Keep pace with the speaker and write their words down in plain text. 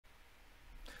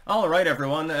All right,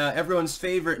 everyone. Everyone's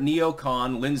favorite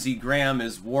neocon, Lindsey Graham,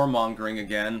 is warmongering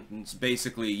again. It's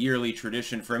basically a yearly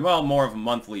tradition for him. Well, more of a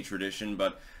monthly tradition,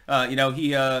 but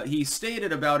he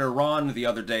stated about Iran the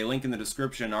other day, link in the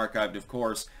description, archived of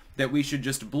course, that we should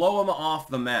just blow them off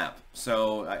the map.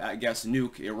 So I guess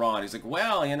nuke Iran. He's like,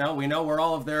 well, we know where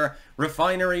all of their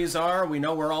refineries are. We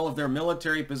know where all of their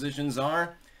military positions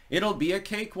are. It'll be a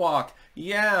cakewalk.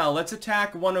 Yeah, let's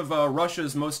attack one of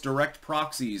Russia's most direct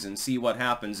proxies and see what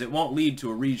happens. It won't lead to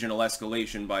a regional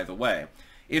escalation, by the way.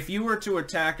 If you were to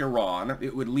attack Iran,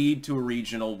 it would lead to a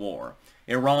regional war.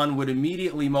 Iran would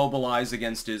immediately mobilize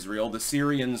against Israel, the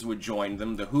Syrians would join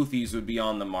them, the Houthis would be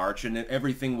on the march, and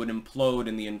everything would implode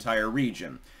in the entire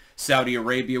region. Saudi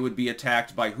Arabia would be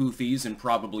attacked by Houthis and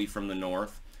probably from the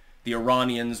north. The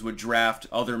Iranians would draft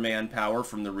other manpower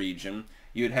from the region.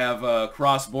 You'd have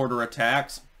cross-border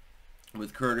attacks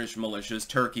with Kurdish militias.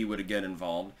 Turkey would get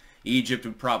involved. Egypt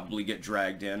would probably get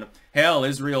dragged in. Hell,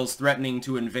 Israel's threatening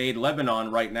to invade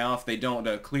Lebanon right now if they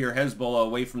don't clear Hezbollah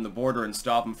away from the border and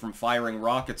stop them from firing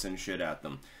rockets and shit at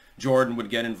them. Jordan would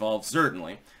get involved,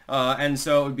 certainly. And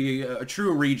so it would be a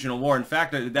true regional war. In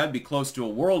fact, that'd be close to a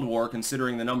world war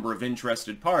considering the number of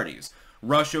interested parties.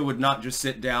 Russia would not just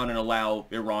sit down and allow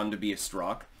Iran to be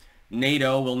struck.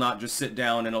 NATO will not just sit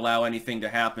down and allow anything to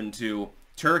happen to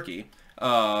Turkey,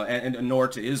 nor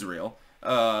to Israel.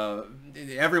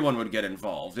 Everyone would get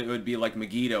involved. It would be like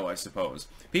Megiddo, I suppose.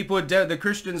 The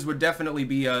Christians would definitely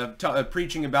be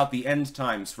preaching about the end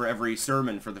times for every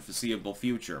sermon for the foreseeable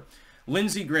future.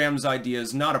 Lindsey Graham's idea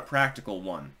is not a practical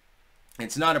one.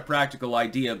 It's not a practical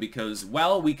idea because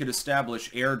while we could establish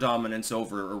air dominance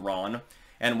over Iran,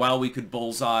 and while we could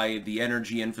bullseye the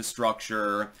energy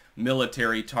infrastructure,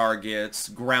 military targets,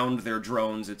 ground their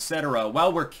drones, etc.,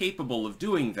 while we're capable of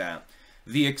doing that,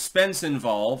 the expense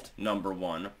involved, number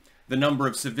one, the number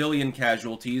of civilian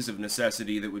casualties of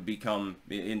necessity that would become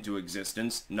into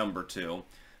existence, number two,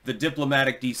 the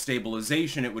diplomatic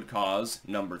destabilization it would cause,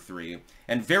 number three,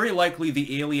 and very likely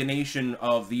the alienation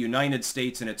of the United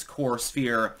States and its core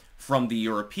sphere from the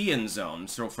European zone,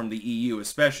 so from the EU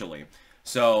especially.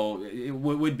 So it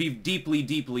would be deeply,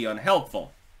 deeply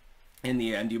unhelpful. In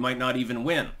the end, you might not even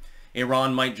win.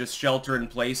 Iran might just shelter in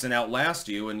place and outlast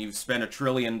you, and you've spent $1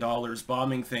 trillion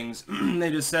bombing things.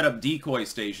 They just set up decoy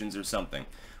stations or something.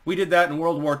 We did that in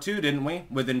World War II, didn't we?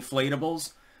 With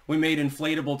inflatables. We made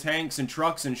inflatable tanks and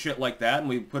trucks and shit like that, and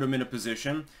we put them in a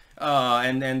position,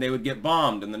 and then they would get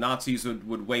bombed, and the Nazis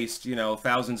would waste,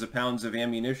 thousands of pounds of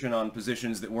ammunition on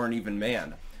positions that weren't even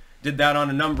manned. Did that on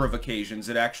a number of occasions.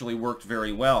 It actually worked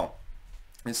very well.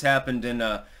 This happened in,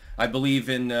 I believe,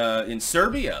 in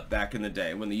Serbia back in the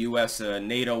day when the U.S.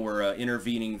 NATO were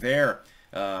intervening there.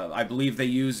 I believe they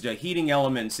used heating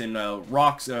elements in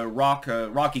rocky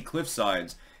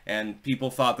cliffsides, and people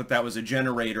thought that that was a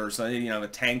generator or something, the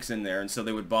tanks in there, and so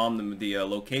they would bomb the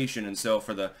location. And so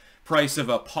for the price of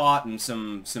a pot and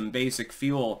some basic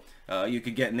fuel, you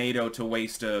could get NATO to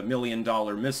waste $1 million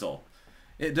missile.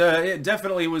 It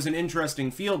definitely was an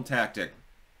interesting field tactic.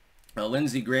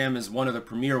 Lindsey Graham is one of the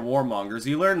premier warmongers.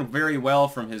 He learned very well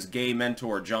from his gay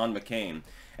mentor, John McCain.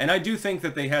 And I do think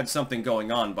that they had something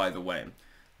going on, by the way.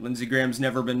 Lindsey Graham's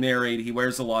never been married. He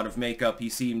wears a lot of makeup. He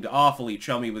seemed awfully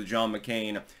chummy with John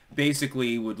McCain.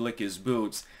 Basically would lick his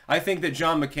boots. I think that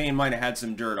John McCain might have had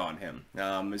some dirt on him,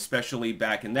 especially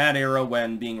back in that era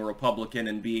when being a Republican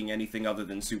and being anything other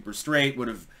than super straight would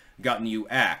have gotten you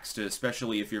axed,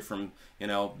 especially if you're from,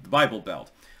 the Bible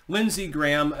Belt. Lindsey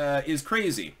Graham is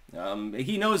crazy.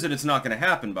 He knows that it's not going to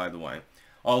happen, by the way,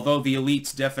 although the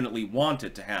elites definitely want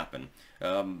it to happen.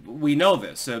 We know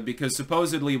this because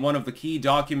supposedly one of the key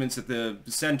documents at the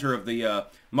center of the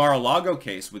Mar-a-Lago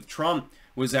case with Trump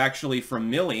was actually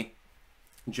from Milley,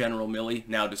 General Milley,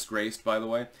 now disgraced, by the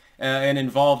way, and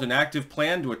involved an active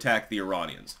plan to attack the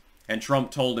Iranians. And Trump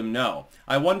told him no.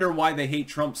 I wonder why they hate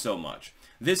Trump so much.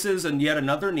 This is yet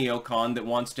another neocon that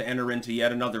wants to enter into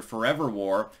yet another forever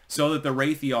war so that the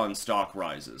Raytheon stock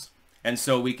rises. And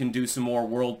so we can do some more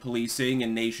world policing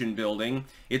and nation building.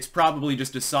 It's probably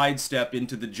just a sidestep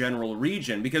into the general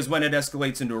region, because when it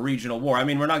escalates into a regional war, I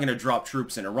mean, we're not going to drop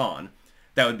troops in Iran.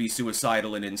 That would be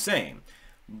suicidal and insane.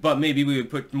 But maybe we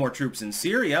would put more troops in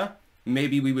Syria.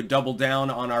 Maybe we would double down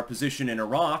on our position in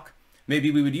Iraq.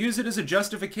 Maybe we would use it as a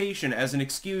justification, as an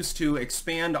excuse to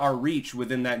expand our reach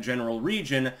within that general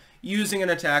region, using an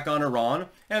attack on Iran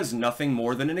as nothing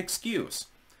more than an excuse.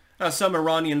 Some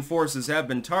Iranian forces have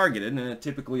been targeted,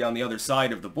 typically on the other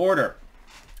side of the border.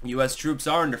 U.S. troops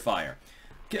are under fire.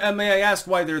 May I ask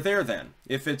why they're there then?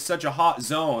 If it's such a hot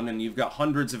zone and you've got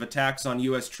hundreds of attacks on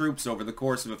U.S. troops over the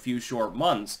course of a few short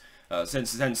months,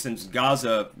 since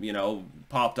Gaza, you know,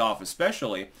 popped off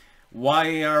especially.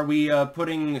 Why are we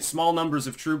putting small numbers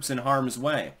of troops in harm's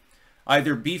way?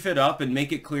 Either beef it up and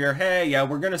make it clear, hey, yeah,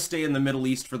 we're going to stay in the Middle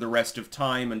East for the rest of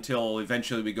time until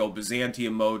eventually we go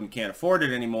Byzantium mode and can't afford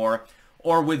it anymore,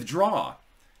 or withdraw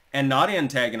and not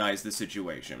antagonize the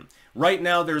situation. Right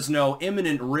now, there's no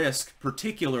imminent risk,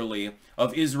 particularly,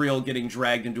 of Israel getting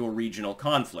dragged into a regional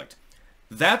conflict.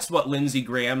 That's what Lindsey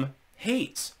Graham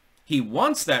hates. He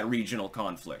wants that regional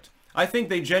conflict. I think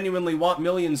they genuinely want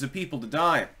millions of people to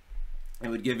die. It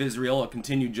would give Israel a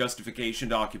continued justification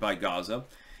to occupy Gaza.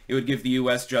 It would give the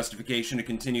U.S. justification to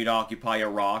continue to occupy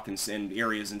Iraq and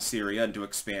areas in Syria and to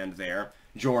expand there.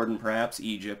 Jordan, perhaps,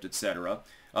 Egypt, etc.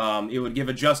 It would give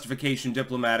a justification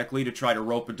diplomatically to try to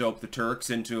rope-a-dope the Turks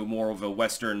into more of a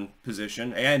Western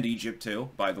position, and Egypt too,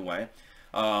 by the way.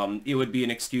 It would be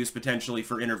an excuse potentially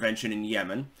for intervention in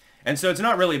Yemen. And so it's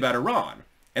not really about Iran.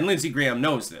 And Lindsey Graham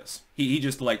knows this. He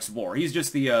just likes war. He's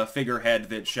just the figurehead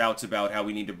that shouts about how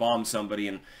we need to bomb somebody.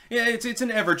 And yeah, it's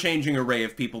an ever-changing array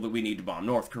of people that we need to bomb.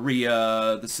 North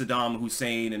Korea, the Saddam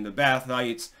Hussein and the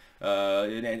Baathites,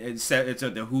 it's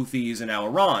the Houthis, and now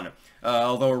Iran.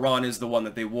 Although Iran is the one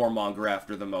that they warmonger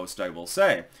after the most, I will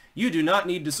say. You do not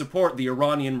need to support the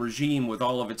Iranian regime with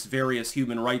all of its various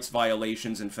human rights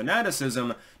violations and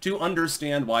fanaticism to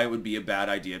understand why it would be a bad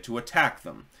idea to attack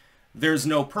them. There's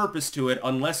no purpose to it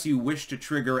unless you wish to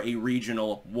trigger a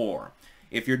regional war.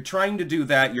 If you're trying to do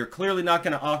that, you're clearly not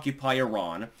going to occupy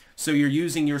Iran, so you're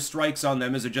using your strikes on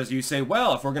them as you say,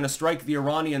 well, if we're going to strike the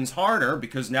Iranians harder,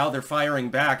 because now they're firing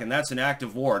back, and that's an act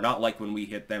of war, not like when we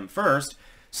hit them first.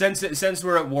 Since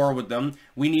we're at war with them,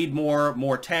 we need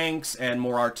more tanks and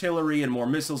more artillery and more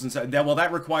missiles and so that. Well,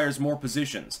 that requires more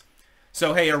positions.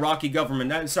 So, hey, Iraqi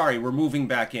government, sorry, we're moving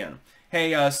back in.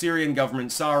 Hey, Syrian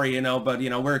government, sorry, but,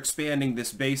 we're expanding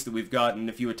this base that we've got, and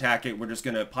if you attack it, we're just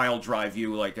going to pile drive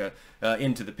you, like,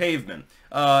 into the pavement.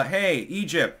 Hey,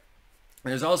 Egypt,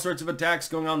 there's all sorts of attacks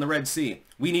going on in the Red Sea.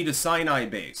 We need a Sinai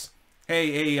base.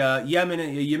 Hey, a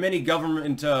Yemeni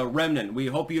government remnant, we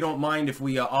hope you don't mind if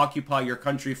we occupy your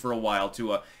country for a while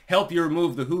to help you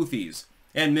remove the Houthis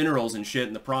and minerals and shit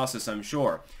in the process, I'm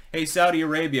sure. Hey, Saudi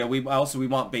Arabia, we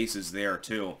want bases there,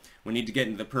 too. We need to get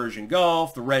into the Persian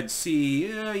Gulf, the Red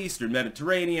Sea, Eastern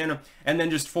Mediterranean, and then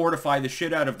just fortify the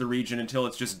shit out of the region until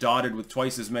it's just dotted with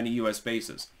twice as many U.S.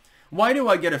 bases. Why do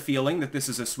I get a feeling that this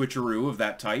is a switcheroo of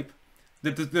that type?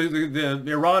 That the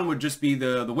Iran would just be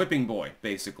the whipping boy,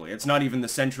 basically. It's not even the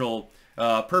central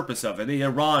purpose of it. The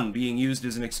Iran being used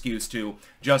as an excuse to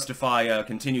justify a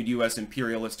continued U.S.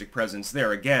 imperialistic presence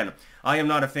there. Again, I am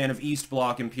not a fan of East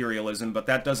Bloc imperialism, but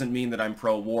that doesn't mean that I'm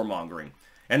pro-warmongering.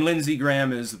 And Lindsey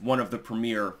Graham is one of the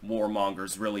premier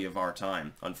warmongers, really, of our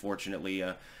time. Unfortunately,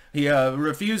 he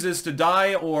refuses to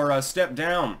die or step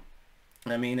down.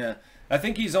 I mean, I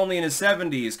think he's only in his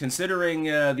 70s. Considering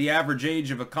the average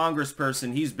age of a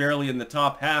congressperson, he's barely in the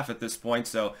top half at this point.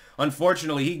 So,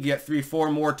 unfortunately, he can get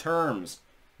 3-4 more terms.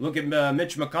 Look at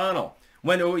Mitch McConnell.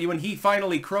 When he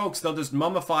finally croaks, they'll just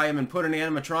mummify him and put an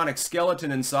animatronic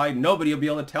skeleton inside. Nobody will be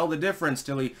able to tell the difference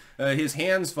till his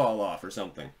hands fall off or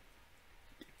something.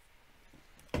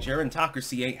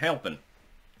 Gerontocracy ain't helping.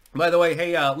 By the way,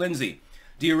 hey, Lindsey,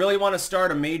 do you really want to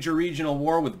start a major regional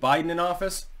war with Biden in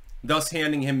office? Thus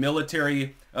handing him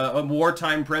military,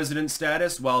 wartime president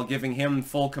status while giving him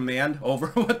full command over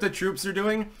what the troops are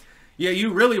doing? Yeah,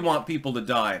 you really want people to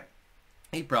die.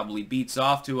 He probably beats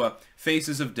off to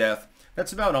faces of death.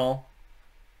 That's about all.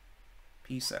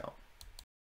 Peace out.